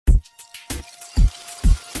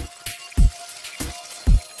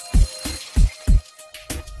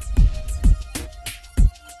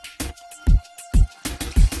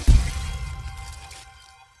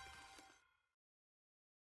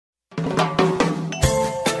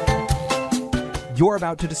You're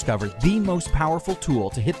about to discover the most powerful tool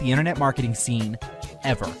to hit the internet marketing scene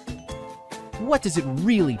ever. What does it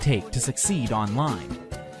really take to succeed online?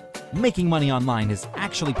 Making money online is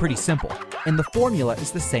actually pretty simple, and the formula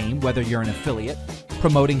is the same whether you're an affiliate,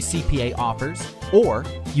 promoting CPA offers, or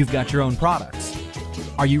you've got your own products.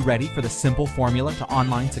 Are you ready for the simple formula to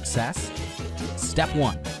online success? Step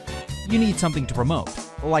 1. You need something to promote,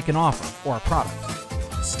 like an offer or a product.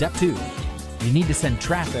 Step 2. You need to send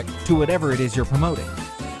traffic to whatever it is you're promoting.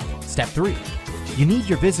 Step 3. You need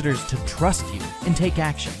your visitors to trust you and take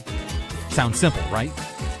action. Sounds simple, right?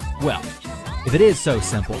 Well, if it is so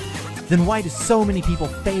simple, then why do so many people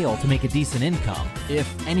fail to make a decent income,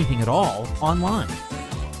 if anything at all, online?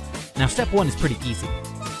 Now, step 1 is pretty easy.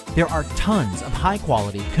 There are tons of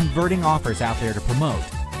high-quality converting offers out there to promote,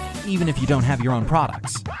 even if you don't have your own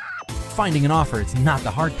products. Finding an offer is not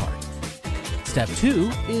the hard part. Step 2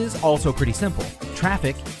 is also pretty simple.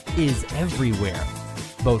 Traffic is everywhere,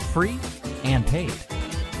 both free and paid.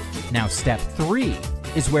 Now, step 3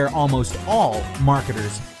 is where almost all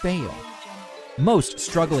marketers fail. Most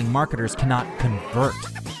struggling marketers cannot convert.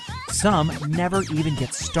 Some never even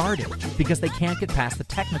get started because they can't get past the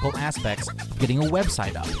technical aspects of getting a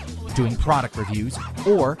website up, doing product reviews,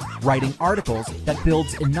 or writing articles that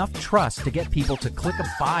builds enough trust to get people to click a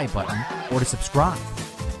buy button or to subscribe.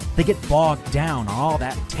 They get bogged down on all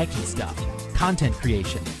that techie stuff, content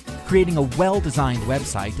creation, creating a well-designed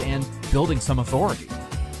website, and building some authority.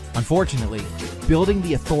 Unfortunately, building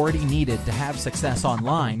the authority needed to have success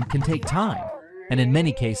online can take time, and in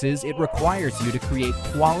many cases, it requires you to create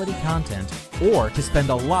quality content or to spend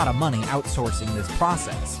a lot of money outsourcing this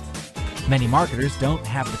process. Many marketers don't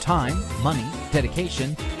have the time, money,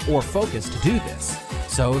 dedication, or focus to do this,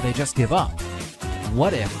 so they just give up.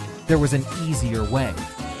 What if there was an easier way?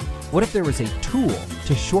 What if there was a tool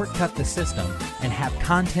to shortcut the system and have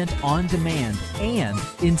content on demand and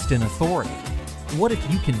instant authority? What if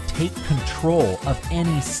you can take control of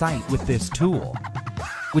any site with this tool,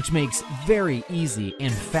 which makes very easy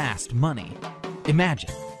and fast money?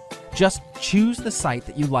 Imagine, just choose the site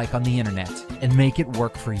that you like on the internet and make it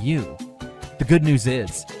work for you. The good news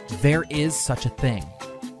is, there is such a thing.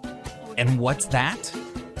 And what's that?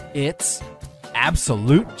 It's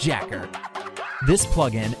Absolute Jacker. This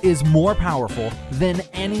plugin is more powerful than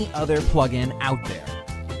any other plugin out there.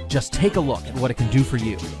 Just take a look at what it can do for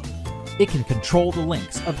you. It can control the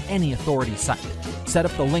links of any authority site, set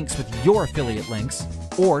up the links with your affiliate links,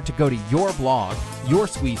 or to go to your blog, your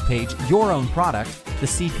squeeze page, your own product, the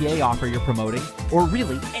CPA offer you're promoting, or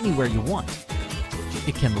really anywhere you want.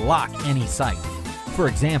 It can lock any site. For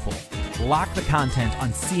example, lock the content on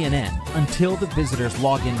CNN until the visitors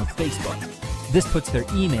log in with Facebook. This puts their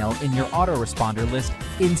email in your autoresponder list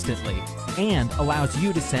instantly and allows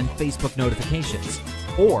you to send Facebook notifications.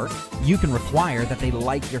 Or you can require that they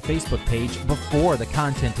like your Facebook page before the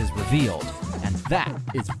content is revealed, and that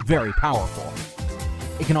is very powerful.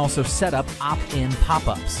 It can also set up opt-in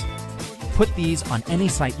pop-ups. Put these on any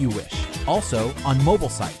site you wish. Also on mobile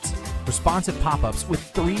sites, responsive pop-ups with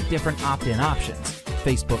 3 different opt-in options: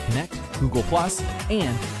 Facebook Connect, Google+,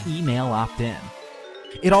 and email opt-in.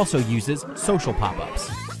 It also uses social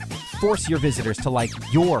pop-ups. Force your visitors to like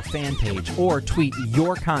your fan page or tweet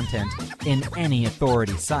your content in any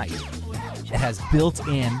authority site. It has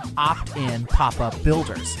built-in opt-in pop-up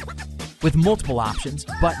builders with multiple options,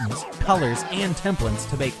 buttons, colors, and templates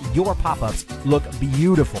to make your pop-ups look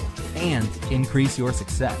beautiful and increase your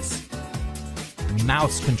success.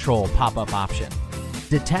 Mouse control pop-up option.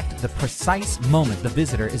 Detect the precise moment the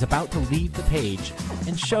visitor is about to leave the page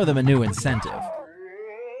and show them a new incentive.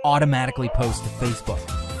 Automatically post to Facebook.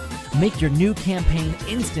 Make your new campaign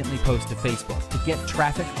instantly post to Facebook to get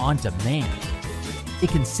traffic on demand. It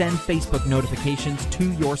can send Facebook notifications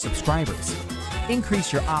to your subscribers.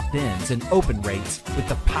 Increase your opt-ins and open rates with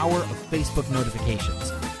the power of Facebook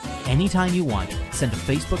notifications. Anytime you want, send a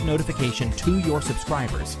Facebook notification to your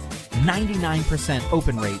subscribers. 99%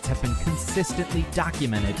 open rates have been consistently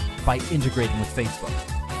documented by integrating with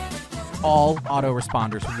Facebook. All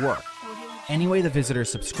autoresponders work. Any way the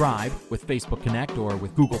visitors subscribe, with Facebook Connect or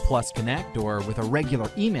with Google Plus Connect or with a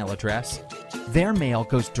regular email address, their mail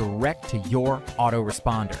goes direct to your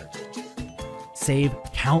autoresponder. Save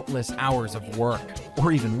countless hours of work,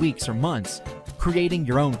 or even weeks or months, creating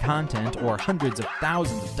your own content or hundreds of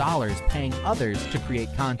thousands of dollars paying others to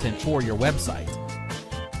create content for your website.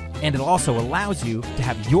 And it also allows you to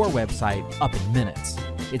have your website up in minutes.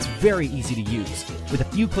 It's very easy to use. With a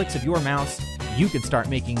few clicks of your mouse, you can start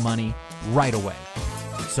making money right away.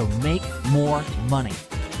 So make more money.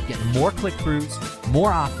 get more click-throughs,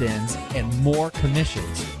 more opt-ins, and more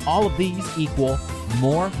commissions. All of these equal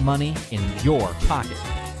more money in your pocket.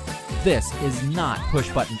 This is not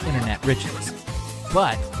push-button internet riches,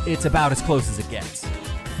 but it's about as close as it gets.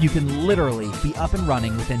 You can literally be up and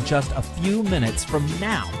running within just a few minutes from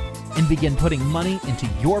now and begin putting money into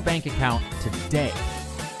your bank account today.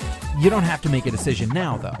 You don't have to make a decision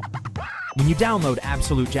now, though. When you download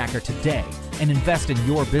Absolute Jacker today and invest in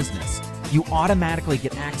your business, you automatically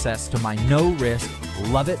get access to my no-risk,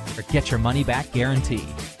 love it or get your money back guarantee.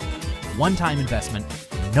 One-time investment,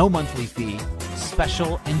 no monthly fee,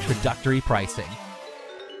 special introductory pricing.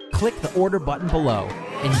 Click the order button below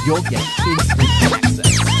and you'll get instant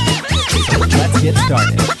access. So let's get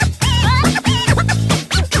started.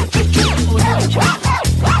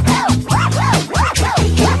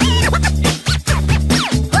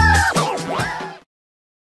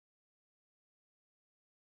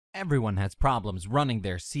 Everyone has problems running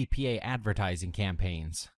their CPA advertising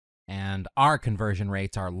campaigns, and our conversion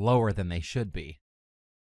rates are lower than they should be.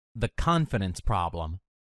 The confidence problem.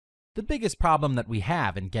 The biggest problem that we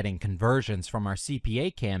have in getting conversions from our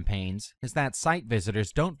CPA campaigns is that site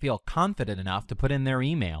visitors don't feel confident enough to put in their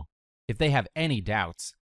email. If they have any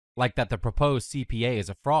doubts, like that the proposed CPA is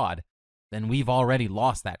a fraud, then we've already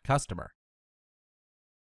lost that customer.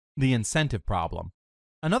 The incentive problem.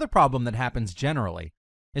 Another problem that happens generally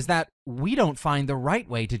is that we don't find the right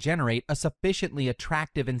way to generate a sufficiently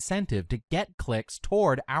attractive incentive to get clicks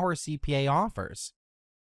toward our CPA offers.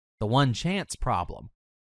 The one chance problem.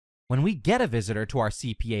 When we get a visitor to our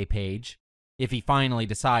CPA page, if he finally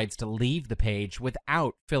decides to leave the page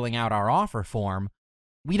without filling out our offer form,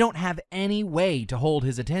 we don't have any way to hold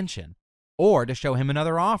his attention or to show him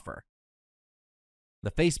another offer.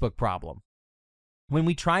 The Facebook problem. When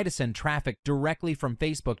we try to send traffic directly from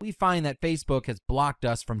Facebook, we find that Facebook has blocked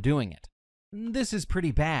us from doing it. This is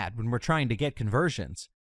pretty bad when we're trying to get conversions,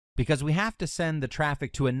 because we have to send the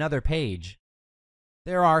traffic to another page.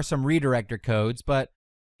 There are some redirector codes, but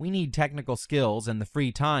we need technical skills and the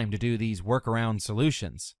free time to do these workaround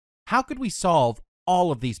solutions. How could we solve all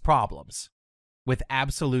of these problems? With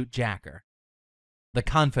Absolute Jacker. The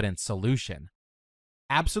confidence solution.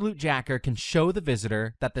 Absolute Jacker can show the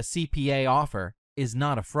visitor that the CPA offer is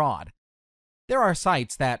not a fraud. There are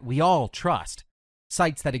sites that we all trust,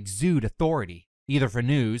 sites that exude authority, either for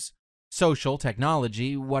news, social,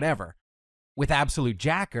 technology, whatever. With Absolute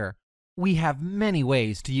Jacker, we have many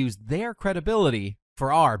ways to use their credibility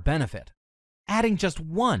for our benefit. Adding just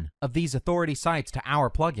one of these authority sites to our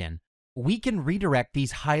plugin, we can redirect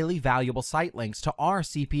these highly valuable site links to our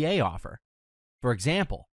CPA offer. For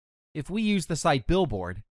example, if we use the site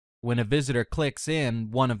Billboard, when a visitor clicks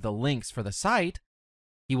in one of the links for the site,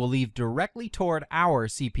 he will lead directly toward our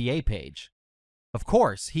CPA page. Of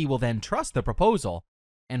course, he will then trust the proposal,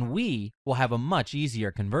 and we will have a much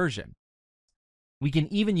easier conversion. We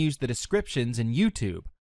can even use the descriptions in YouTube,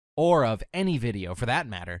 or of any video for that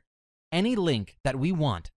matter. Any link that we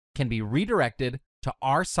want can be redirected to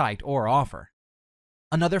our site or offer.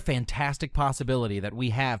 Another fantastic possibility that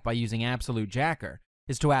we have by using Absolute Jacker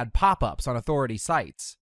is to add pop-ups on authority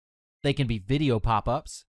sites. They can be video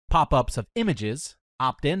pop-ups, pop-ups of images,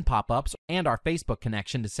 opt-in pop-ups, and our Facebook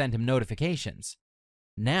connection to send him notifications.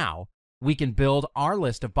 Now, we can build our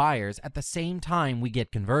list of buyers at the same time we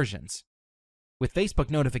get conversions. With Facebook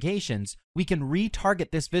notifications, we can retarget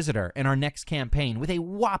this visitor in our next campaign with a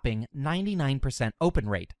whopping 99% open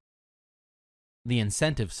rate. The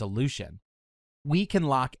incentive solution. We can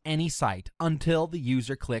lock any site until the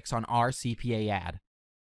user clicks on our CPA ad.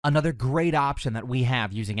 Another great option that we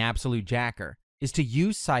have using Absolute Jacker is to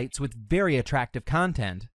use sites with very attractive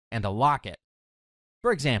content and to lock it.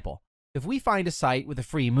 For example, if we find a site with a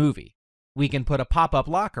free movie, we can put a pop-up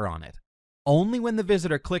locker on it. Only when the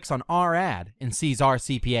visitor clicks on our ad and sees our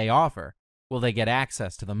CPA offer will they get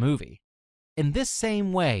access to the movie. In this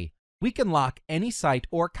same way, we can lock any site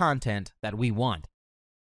or content that we want.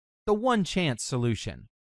 The one chance solution.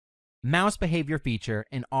 Mouse behavior feature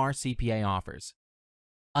in our CPA offers.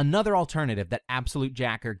 Another alternative that Absolute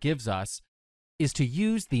Jacker gives us is to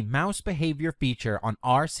use the mouse behavior feature on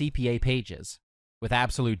our CPA pages. With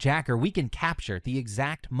Absolute Jacker, we can capture the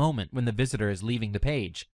exact moment when the visitor is leaving the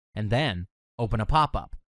page, and then open a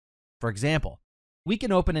pop-up. For example, we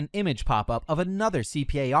can open an image pop-up of another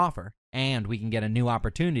CPA offer, and we can get a new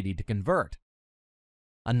opportunity to convert.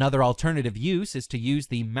 Another alternative use is to use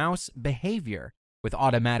the mouse behavior with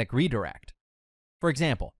automatic redirect. For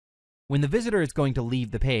example, when the visitor is going to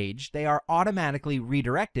leave the page, they are automatically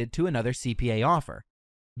redirected to another CPA offer.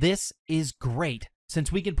 This is great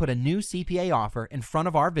since we can put a new CPA offer in front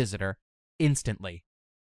of our visitor instantly.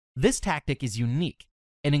 This tactic is unique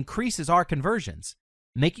and increases our conversions,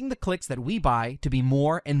 making the clicks that we buy to be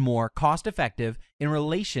more and more cost-effective in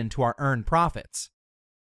relation to our earned profits.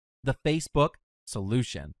 The Facebook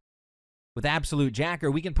solution. With Absolute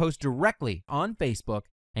Jacker, we can post directly on Facebook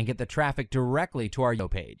and get the traffic directly to our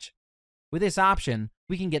page. With this option,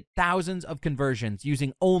 we can get thousands of conversions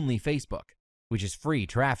using only Facebook, which is free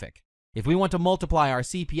traffic. If we want to multiply our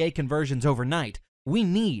CPA conversions overnight, we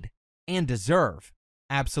need and deserve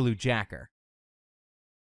Absolute Jacker.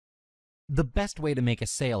 The best way to make a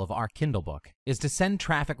sale of our Kindle book is to send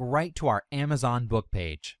traffic right to our Amazon book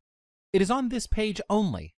page. It is on this page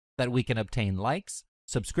only that we can obtain likes,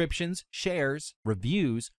 subscriptions, shares,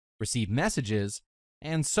 reviews, receive messages,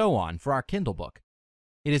 and so on for our Kindle book.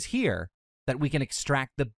 It is here that we can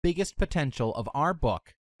extract the biggest potential of our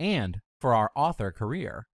book and for our author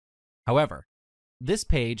career. However, this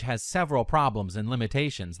page has several problems and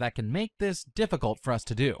limitations that can make this difficult for us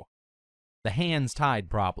to do. The hands-tied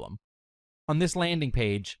problem. On this landing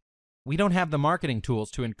page, we don't have the marketing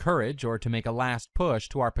tools to encourage or to make a last push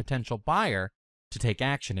to our potential buyer to take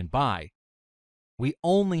action and buy. We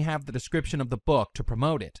only have the description of the book to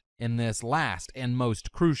promote it in this last and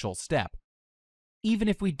most crucial step. Even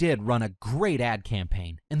if we did run a great ad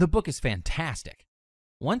campaign and the book is fantastic,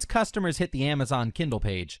 once customers hit the Amazon Kindle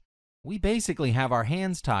page, we basically have our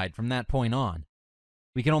hands tied from that point on.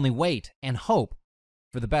 We can only wait and hope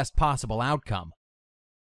for the best possible outcome.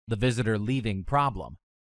 The visitor leaving problem.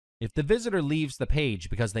 If the visitor leaves the page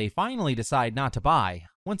because they finally decide not to buy,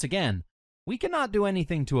 once again, we cannot do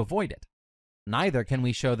anything to avoid it. Neither can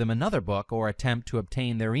we show them another book or attempt to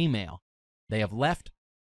obtain their email. They have left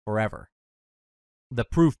forever. The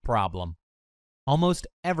proof problem. Almost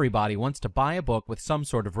everybody wants to buy a book with some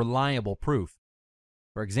sort of reliable proof.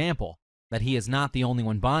 For example, that he is not the only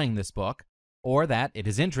one buying this book, or that it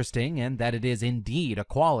is interesting and that it is indeed a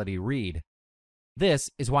quality read. This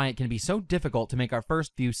is why it can be so difficult to make our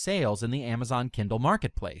first few sales in the Amazon Kindle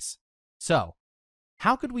marketplace. So,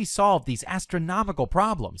 how could we solve these astronomical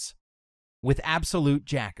problems? With Absolute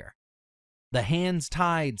Jacker, the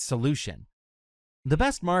hands-tied solution. The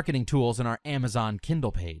best marketing tools in our Amazon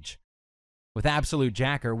Kindle page. With Absolute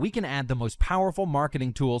Jacker, we can add the most powerful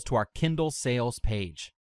marketing tools to our Kindle sales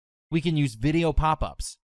page. We can use video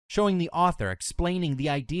pop-ups, showing the author explaining the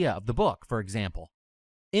idea of the book, for example.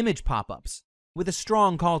 Image pop-ups with a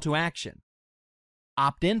strong call to action.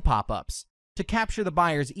 Opt-in pop-ups to capture the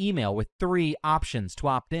buyer's email with 3 options to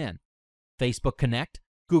opt in: Facebook Connect,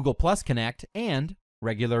 Google Plus Connect, and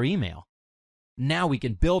regular email. Now we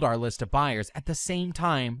can build our list of buyers at the same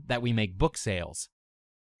time that we make book sales.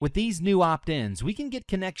 With these new opt-ins, we can get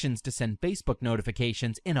connections to send Facebook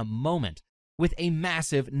notifications in a moment with a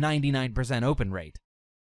massive 99% open rate.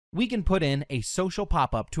 We can put in a social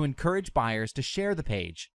pop-up to encourage buyers to share the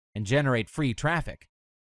page and generate free traffic.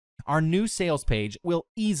 Our new sales page will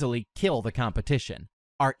easily kill the competition.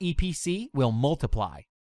 Our EPC will multiply.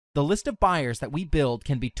 The list of buyers that we build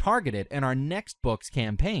can be targeted in our next book's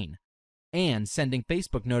campaign, and sending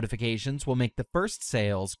Facebook notifications will make the first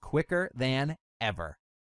sales quicker than ever.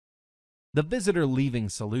 The visitor leaving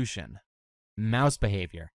solution. Mouse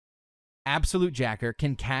behavior. Absolute Jacker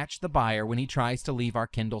can catch the buyer when he tries to leave our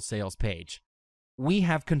Kindle sales page. We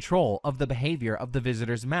have control of the behavior of the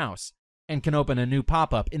visitor's mouse and can open a new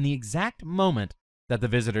pop-up in the exact moment that the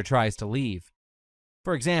visitor tries to leave.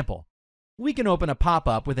 For example, we can open a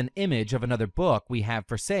pop-up with an image of another book we have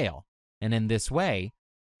for sale, and in this way,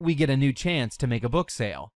 we get a new chance to make a book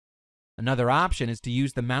sale. Another option is to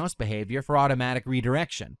use the mouse behavior for automatic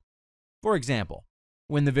redirection. For example,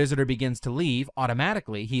 when the visitor begins to leave,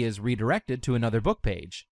 automatically he is redirected to another book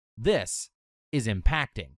page. This is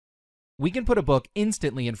impacting. We can put a book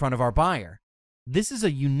instantly in front of our buyer. This is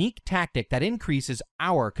a unique tactic that increases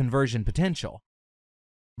our conversion potential.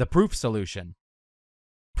 The proof solution.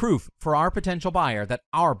 Proof for our potential buyer that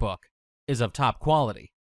our book is of top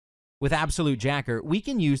quality. With Absolute Jacker, we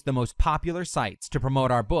can use the most popular sites to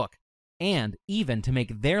promote our book and even to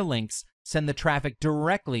make their links send the traffic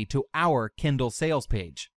directly to our Kindle sales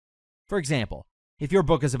page. For example, if your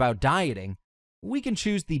book is about dieting, we can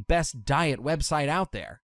choose the best diet website out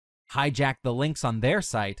there, hijack the links on their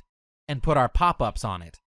site, and put our pop-ups on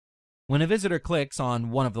it. When a visitor clicks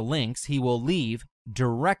on one of the links, he will leave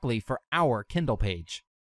directly for our Kindle page.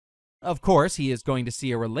 Of course, he is going to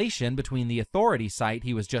see a relation between the authority site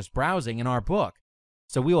he was just browsing and our book,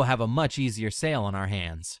 so we will have a much easier sale on our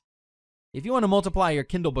hands. If you want to multiply your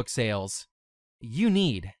Kindle book sales, you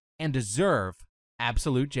need and deserve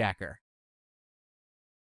Absolute Jacker.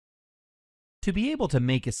 To be able to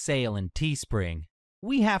make a sale in Teespring,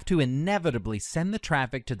 we have to inevitably send the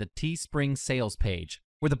traffic to the Teespring sales page,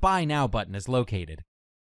 where the Buy Now button is located.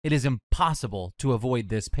 It is impossible to avoid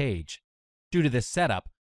this page. Due to this setup,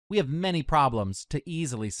 we have many problems to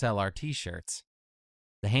easily sell our t-shirts.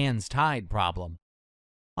 The hands tied problem.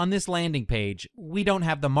 On this landing page, we don't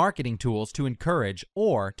have the marketing tools to encourage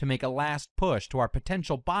or to make a last push to our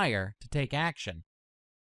potential buyer to take action.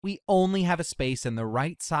 We only have a space in the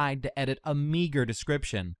right side to edit a meager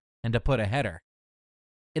description and to put a header.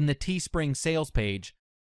 In the Teespring sales page,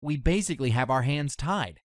 we basically have our hands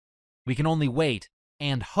tied. We can only wait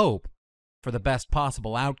and hope for the best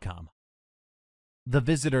possible outcome. The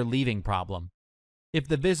visitor leaving problem. If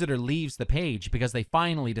the visitor leaves the page because they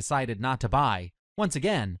finally decided not to buy, once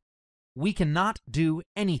again, we cannot do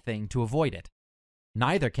anything to avoid it.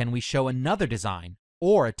 Neither can we show another design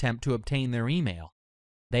or attempt to obtain their email.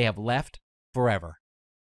 They have left forever.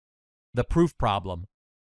 The proof problem.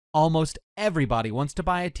 Almost everybody wants to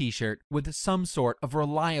buy a t-shirt with some sort of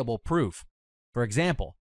reliable proof. For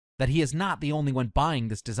example, that he is not the only one buying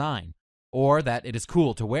this design, or that it is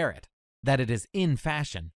cool to wear it, that it is in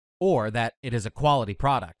fashion, or that it is a quality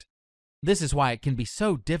product. This is why it can be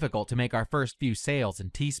so difficult to make our first few sales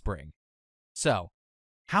in Teespring. So,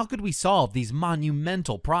 how could we solve these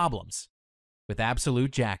monumental problems? With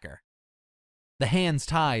Absolute Jacker. The hands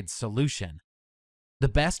tied solution. The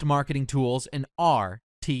best marketing tools in our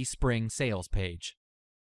Teespring sales page.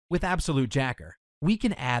 With Absolute Jacker, we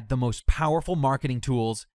can add the most powerful marketing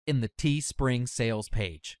tools in the Teespring sales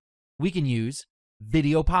page. We can use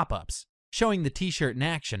video pop-ups, showing the t-shirt in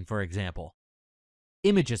action, for example.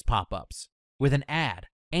 Images pop-ups with an ad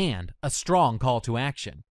and a strong call to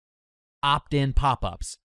action. Opt-in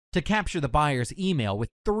pop-ups to capture the buyer's email with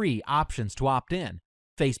 3 options to opt in: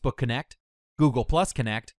 Facebook Connect, Google Plus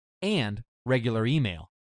Connect, and regular email.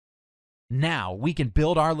 Now we can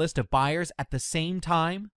build our list of buyers at the same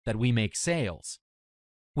time that we make sales.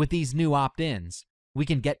 With these new opt-ins, we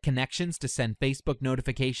can get connections to send Facebook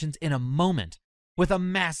notifications in a moment with a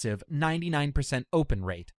massive 99% open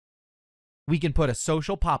rate. We can put a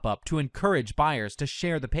social pop-up to encourage buyers to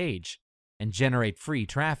share the page and generate free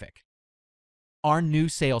traffic. Our new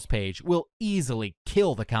sales page will easily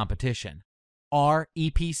kill the competition. Our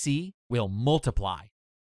EPC will multiply.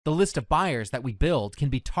 The list of buyers that we build can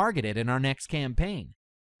be targeted in our next campaign.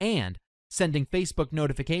 And sending Facebook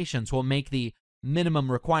notifications will make the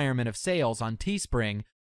minimum requirement of sales on Teespring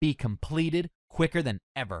be completed quicker than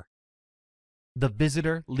ever. The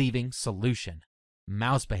visitor leaving solution.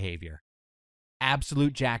 Mouse behavior.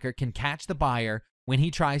 Absolute Jacker can catch the buyer when he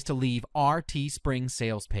tries to leave our Teespring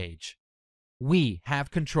sales page. We have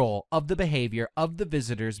control of the behavior of the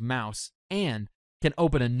visitor's mouse and can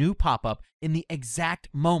open a new pop-up in the exact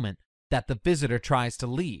moment that the visitor tries to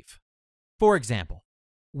leave. For example,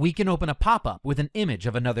 we can open a pop-up with an image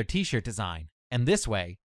of another t-shirt design, and this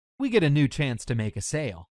way, we get a new chance to make a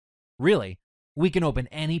sale. Really, we can open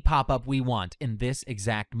any pop-up we want in this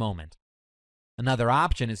exact moment. Another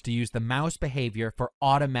option is to use the mouse behavior for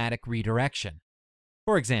automatic redirection.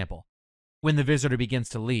 For example, when the visitor begins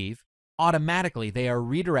to leave, automatically they are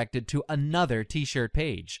redirected to another t-shirt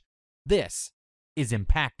page. This is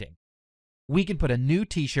impacting. We can put a new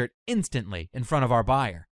t-shirt instantly in front of our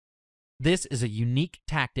buyer. This is a unique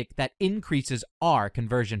tactic that increases our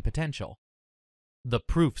conversion potential. The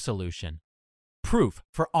proof solution. Proof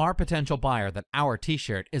for our potential buyer that our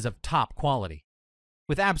t-shirt is of top quality.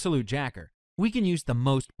 With Absolute Jacker, we can use the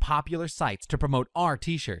most popular sites to promote our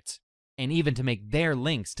t-shirts, and even to make their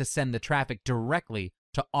links to send the traffic directly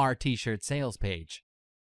to our t-shirt sales page.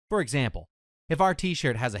 For example, if our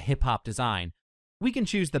t-shirt has a hip-hop design, we can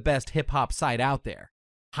choose the best hip-hop site out there,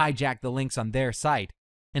 hijack the links on their site,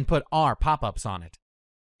 and put our pop-ups on it.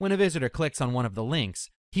 When a visitor clicks on one of the links,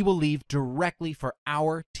 he will leave directly for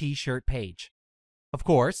our t-shirt page. Of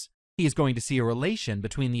course, he is going to see a relation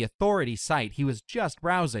between the authority site he was just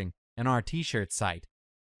browsing and our t-shirt site,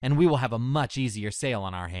 and we will have a much easier sale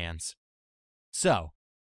on our hands. So,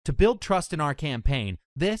 to build trust in our campaign,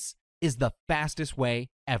 this is the fastest way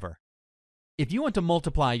ever. If you want to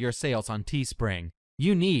multiply your sales on Teespring,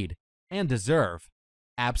 you need and deserve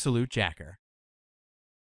Absolute Jacker.